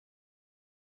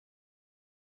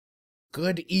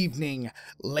Good evening,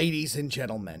 ladies and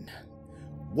gentlemen.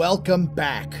 Welcome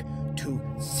back to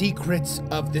Secrets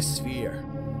of the Sphere,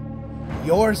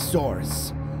 your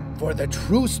source for the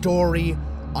true story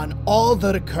on all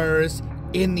that occurs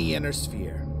in the inner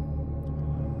sphere.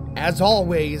 As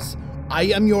always, I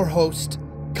am your host,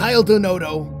 Kyle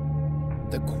Donoto,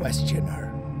 the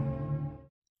Questioner.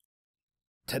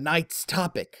 Tonight's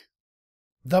topic,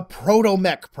 the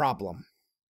Protomech Problem.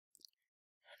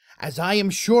 As I am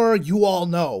sure you all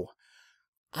know,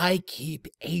 I keep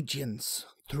agents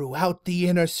throughout the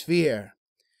inner sphere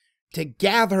to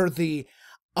gather the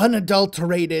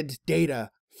unadulterated data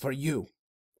for you,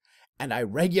 and I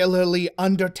regularly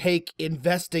undertake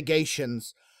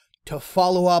investigations to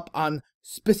follow up on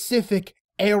specific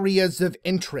areas of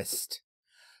interest,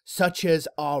 such as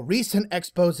our recent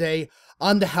expose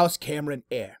on the House Cameron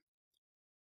Air.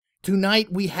 Tonight,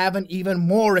 we have an even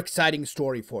more exciting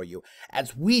story for you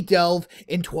as we delve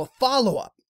into a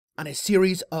follow-up on a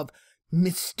series of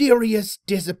mysterious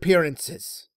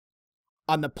disappearances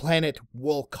on the planet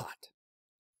Wolcott.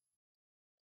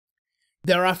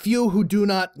 There are few who do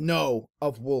not know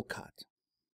of Wolcott,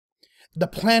 the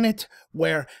planet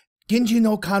where Genji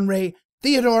no Kanrei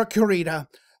Theodore Kurita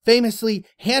famously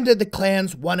handed the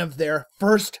clans one of their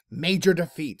first major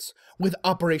defeats with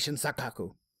Operation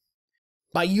Sakaku.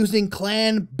 By using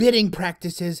clan bidding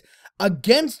practices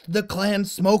against the clan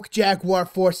Smoke Jaguar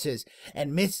forces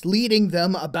and misleading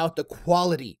them about the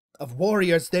quality of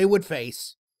warriors they would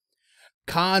face,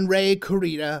 Kanrei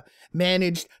Kurita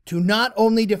managed to not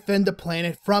only defend the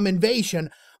planet from invasion,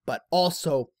 but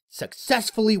also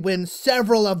successfully win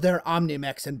several of their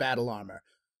Omnimechs and battle armor,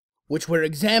 which were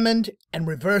examined and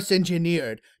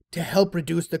reverse-engineered to help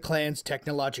reduce the clan's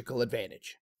technological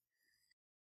advantage.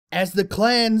 As the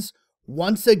clans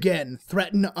once again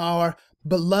threaten our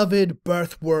beloved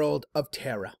birth world of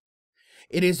Terra,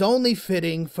 it is only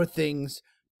fitting for things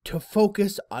to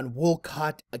focus on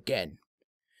Wolcott again,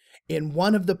 in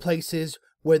one of the places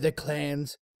where the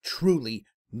clans truly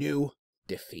knew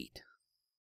defeat.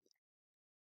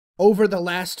 Over the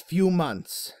last few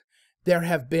months, there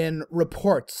have been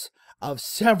reports of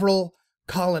several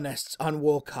colonists on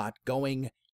Wolcott going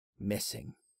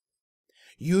missing,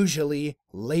 usually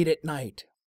late at night,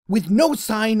 with no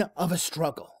sign of a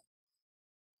struggle.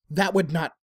 That would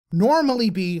not normally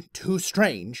be too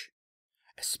strange,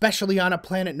 especially on a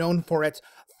planet known for its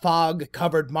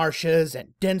fog-covered marshes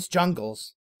and dense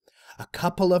jungles. A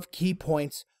couple of key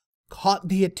points caught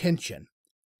the attention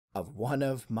of one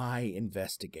of my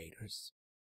investigators,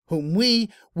 whom we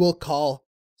will call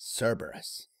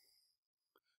Cerberus.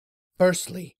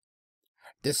 Firstly,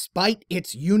 despite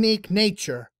its unique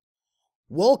nature,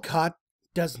 Wolcott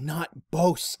does not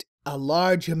boast a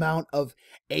large amount of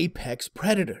apex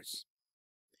predators.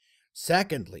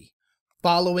 Secondly,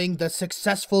 following the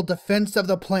successful defense of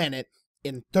the planet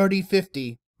in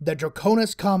 3050, the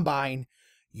Draconis Combine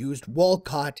used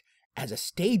Wolcott as a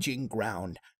staging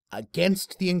ground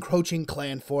against the encroaching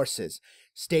clan forces,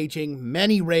 staging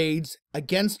many raids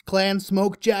against Clan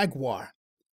Smoke Jaguar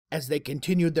as they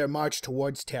continued their march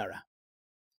towards Terra.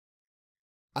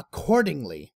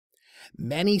 Accordingly,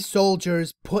 many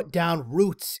soldiers put down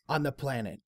roots on the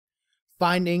planet,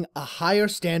 finding a higher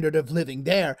standard of living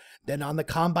there than on the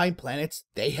Combine planets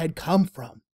they had come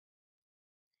from.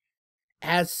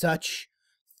 As such,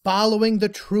 following the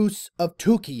Truce of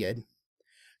Tukiad,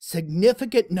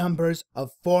 significant numbers of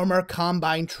former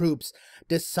Combine troops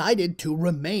decided to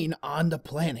remain on the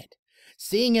planet,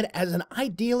 seeing it as an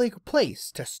idyllic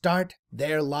place to start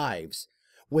their lives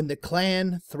when the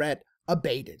clan threat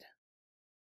abated.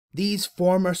 These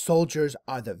former soldiers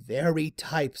are the very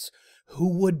types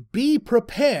who would be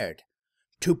prepared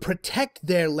to protect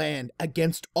their land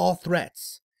against all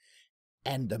threats,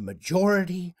 and the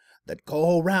majority that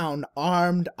go around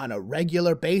armed on a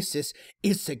regular basis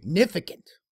is significant,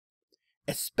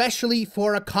 especially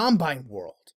for a Combine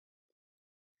world.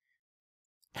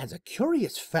 As a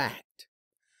curious fact,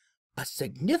 a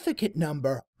significant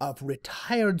number of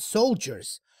retired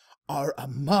soldiers are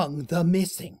among the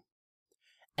missing,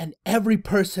 and every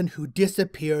person who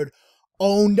disappeared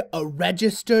owned a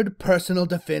registered personal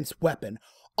defense weapon,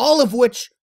 all of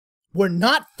which were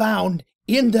not found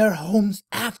in their homes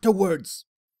afterwards,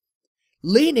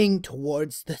 leaning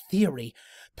towards the theory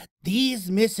that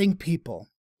these missing people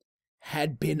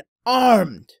had been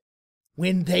armed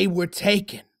when they were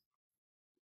taken.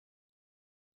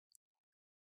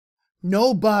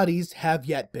 No bodies have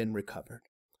yet been recovered,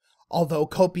 although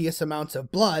copious amounts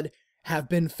of blood have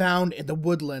been found in the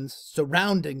woodlands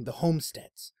surrounding the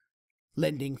homesteads,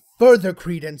 lending further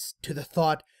credence to the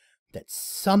thought that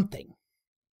something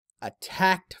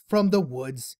attacked from the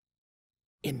woods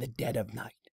in the dead of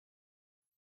night.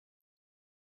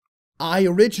 I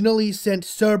originally sent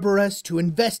Cerberus to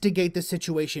investigate the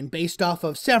situation based off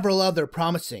of several other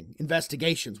promising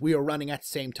investigations we were running at the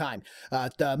same time.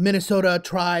 The Minnesota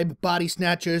tribe body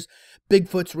snatchers,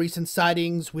 Bigfoot's recent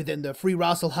sightings within the Free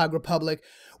Rosselhog Republic,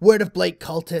 word of Blake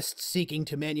cultists seeking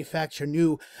to manufacture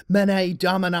new Mene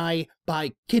Domini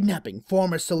by kidnapping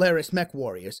former Solaris mech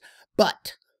warriors.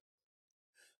 But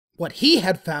what he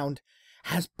had found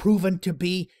has proven to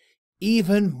be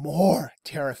even more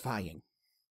terrifying.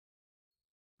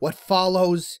 What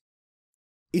follows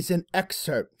is an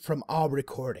excerpt from our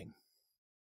recording.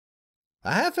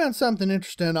 I have found something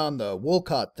interesting on the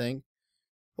Wolcott thing.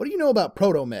 What do you know about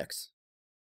Protomechs?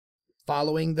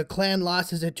 Following the clan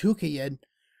losses at Tukayid,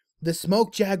 the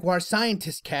Smoke Jaguar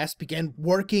scientist cast began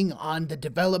working on the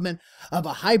development of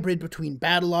a hybrid between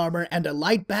battle armor and a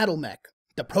light battle mech,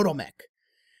 the Protomech.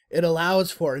 It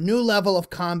allows for a new level of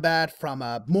combat from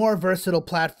a more versatile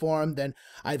platform than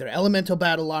either elemental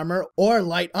battle armor or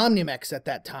light omnimechs at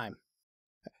that time.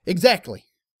 Exactly.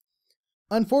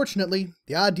 Unfortunately,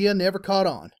 the idea never caught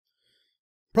on.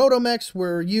 Protomechs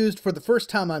were used for the first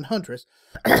time on Huntress.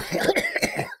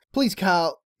 Please,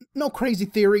 Kyle, no crazy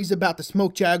theories about the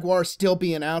Smoke Jaguar still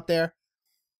being out there?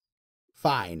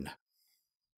 Fine.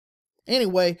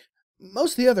 Anyway,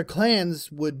 most of the other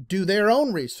clans would do their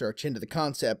own research into the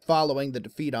concept following the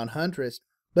defeat on Huntress,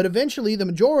 but eventually the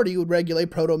majority would regulate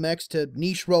Protomechs to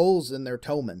niche roles in their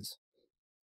Tomans.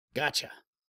 Gotcha.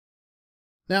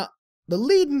 Now, the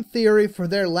leading theory for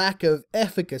their lack of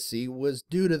efficacy was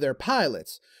due to their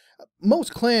pilots.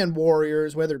 Most clan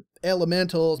warriors, whether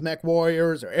elementals, mech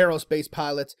warriors, or aerospace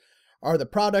pilots, are the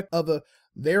product of a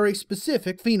very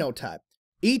specific phenotype,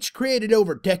 each created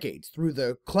over decades through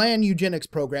the clan eugenics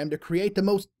program to create the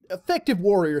most effective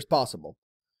warriors possible.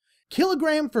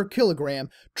 Kilogram for kilogram,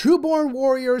 trueborn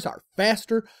warriors are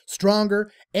faster,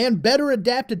 stronger, and better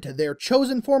adapted to their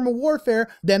chosen form of warfare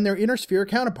than their inner sphere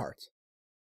counterparts.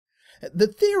 The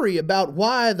theory about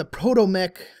why the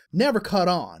Protomech never caught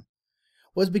on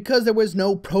was because there was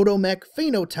no Protomech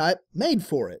phenotype made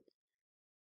for it.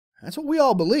 That's what we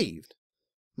all believed,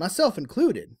 myself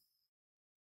included.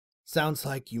 Sounds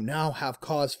like you now have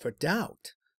cause for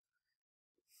doubt.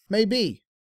 Maybe.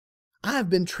 I've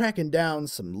been tracking down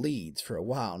some leads for a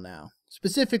while now,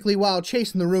 specifically while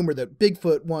chasing the rumor that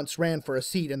Bigfoot once ran for a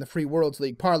seat in the Free Worlds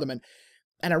League Parliament,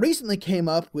 and I recently came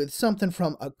up with something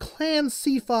from a Clan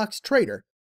Seafox trader,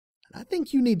 and I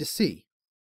think you need to see.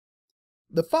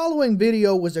 The following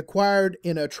video was acquired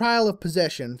in a trial of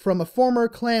possession from a former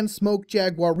Clan Smoke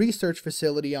Jaguar research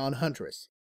facility on Huntress.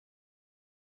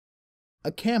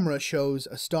 A camera shows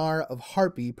a star of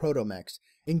Harpy Protomechs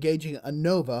engaging a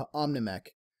Nova Omnimech,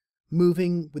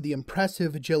 moving with the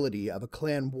impressive agility of a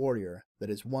clan warrior that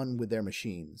is one with their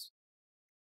machines.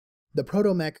 The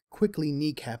Protomech quickly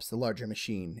kneecaps the larger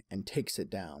machine and takes it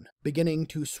down, beginning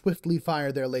to swiftly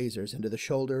fire their lasers into the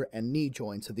shoulder and knee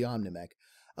joints of the Omnimech,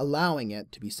 allowing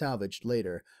it to be salvaged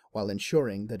later while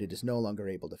ensuring that it is no longer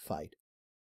able to fight.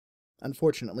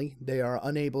 Unfortunately, they are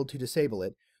unable to disable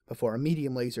it before a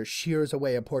medium laser shears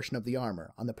away a portion of the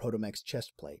armor on the Protomech's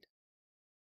chest plate.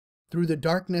 Through the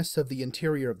darkness of the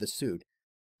interior of the suit,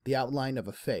 the outline of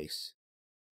a face,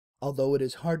 although it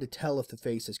is hard to tell if the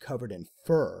face is covered in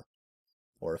fur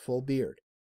or a full beard.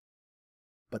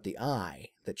 But the eye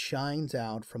that shines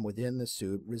out from within the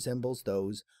suit resembles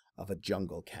those of a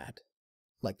jungle cat,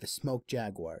 like the Smoke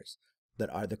Jaguars that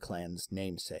are the clan's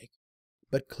namesake,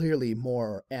 but clearly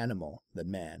more animal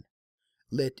than man,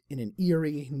 lit in an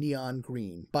eerie neon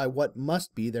green by what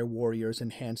must be their warriors'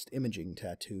 enhanced imaging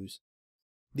tattoos.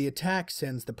 The attack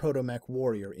sends the Protomech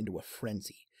warrior into a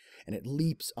frenzy, and it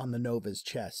leaps on the Nova's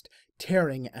chest,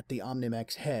 tearing at the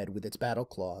Omnimech's head with its battle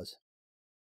claws.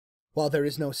 While there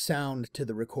is no sound to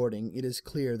the recording, it is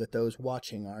clear that those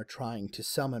watching are trying to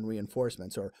summon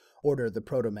reinforcements or order the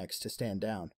Protomechs to stand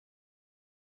down.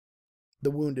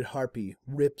 The wounded Harpy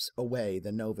rips away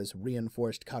the Nova's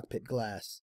reinforced cockpit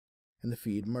glass, and the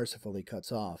feed mercifully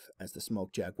cuts off as the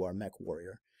Smoke Jaguar mech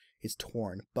warrior is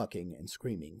torn, bucking, and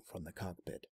screaming from the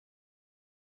cockpit.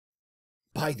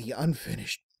 By the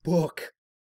unfinished book!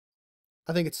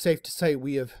 I think it's safe to say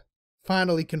we have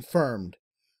finally confirmed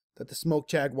that the Smoke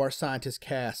Jaguar scientist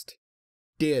cast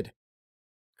did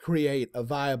create a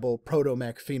viable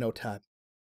Protomech phenotype.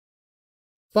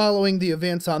 Following the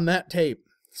events on that tape,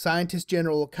 Scientist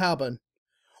General Calban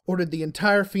ordered the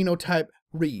entire phenotype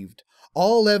reaved,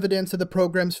 all evidence of the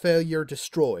program's failure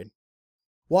destroyed.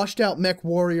 Washed-out mech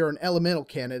warrior and elemental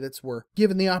candidates were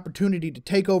given the opportunity to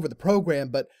take over the program,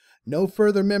 but no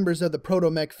further members of the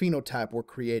Protomech phenotype were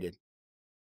created.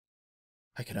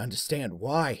 I can understand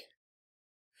why.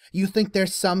 You think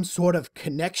there's some sort of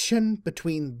connection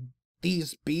between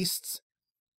these beasts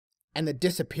and the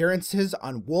disappearances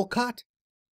on Wolcott?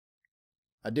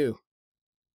 I do.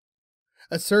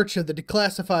 A search of the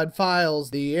declassified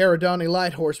files the Eridani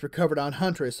Lighthorse recovered on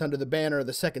Huntress under the banner of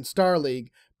the Second Star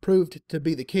League proved to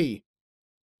be the key.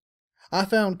 I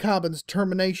found Cobbin's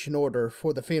termination order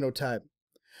for the phenotype,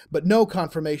 but no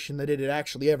confirmation that it had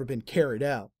actually ever been carried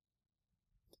out.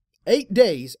 8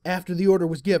 days after the order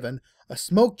was given, a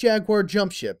Smoke Jaguar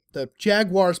jump ship, the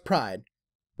Jaguar's Pride,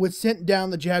 was sent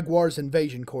down the Jaguar's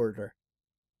invasion corridor.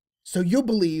 So you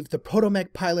believe the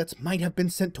Protomech pilots might have been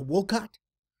sent to Wolcott?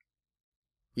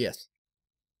 Yes.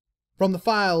 From the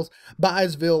files,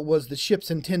 Byesville was the ship's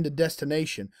intended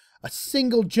destination, a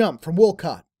single jump from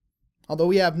Wolcott, although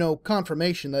we have no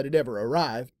confirmation that it ever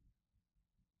arrived.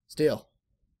 Still,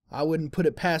 I wouldn't put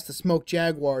it past the Smoke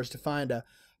Jaguars to find a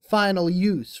final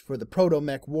use for the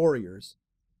Protomech warriors.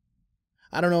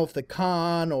 I don't know if the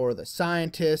Khan or the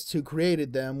scientists who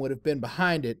created them would have been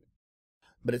behind it,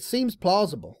 but it seems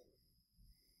plausible.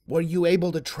 Were you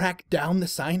able to track down the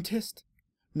scientist?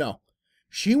 No.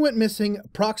 She went missing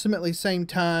approximately same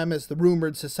time as the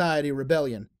rumored Society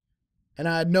Rebellion, and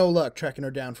I had no luck tracking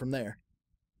her down from there.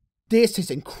 This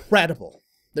is incredible.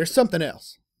 There's something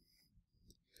else.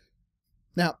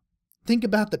 Now, think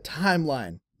about the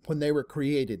timeline when they were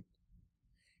created.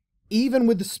 Even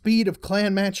with the speed of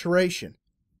clan maturation,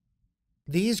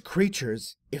 these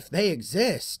creatures, if they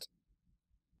exist,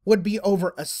 would be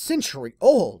over a century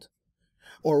old.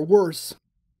 Or worse,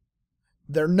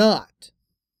 they're not.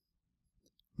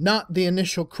 Not the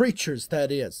initial creatures,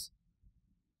 that is.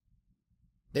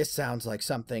 This sounds like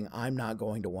something I'm not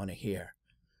going to want to hear.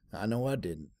 I know I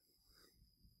didn't.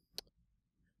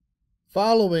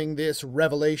 Following this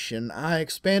revelation, I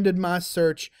expanded my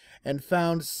search and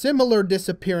found similar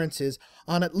disappearances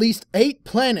on at least 8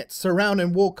 planets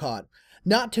surrounding Wolcott,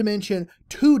 not to mention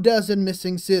 24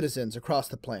 missing citizens across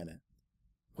the planet.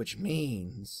 Which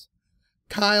means,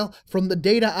 Kyle, from the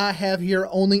data I have here,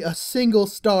 only a single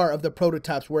star of the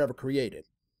prototypes were ever created.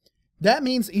 That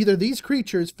means either these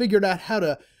creatures figured out how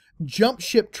to jump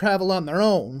ship travel on their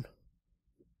own,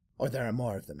 or there are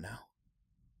more of them now.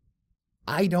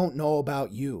 I don't know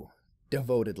about you,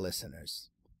 devoted listeners,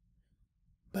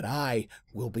 but I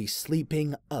will be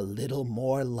sleeping a little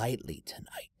more lightly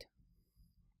tonight.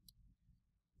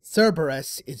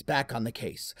 Cerberus is back on the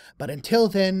case, but until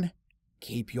then,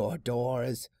 keep your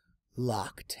doors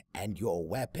locked and your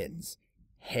weapons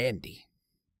handy,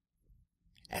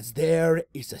 as there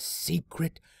is a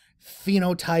secret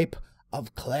phenotype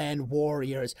of clan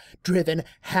warriors driven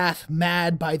half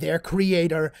mad by their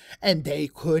creator, and they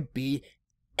could be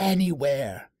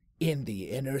anywhere in the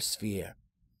inner sphere.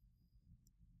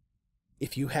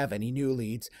 If you have any new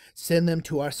leads, send them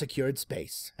to our secured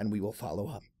space, and we will follow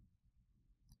up.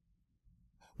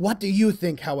 What do you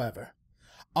think, however?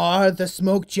 Are the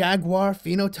Smoke Jaguar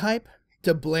phenotype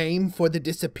to blame for the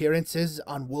disappearances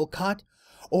on Wolcott,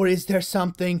 or is there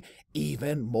something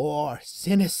even more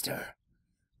sinister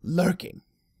lurking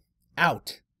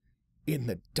out in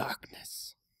the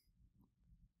darkness?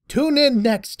 Tune in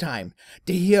next time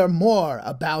to hear more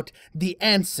about the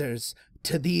answers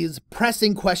to these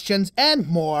pressing questions and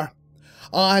more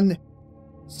on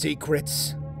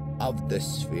Secrets of the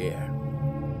Sphere.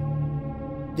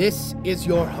 This is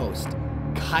your host,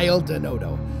 Kyle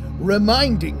Denoto,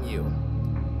 reminding you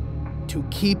to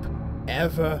keep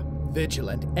ever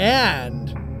vigilant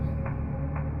and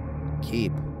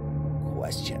keep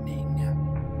questioning.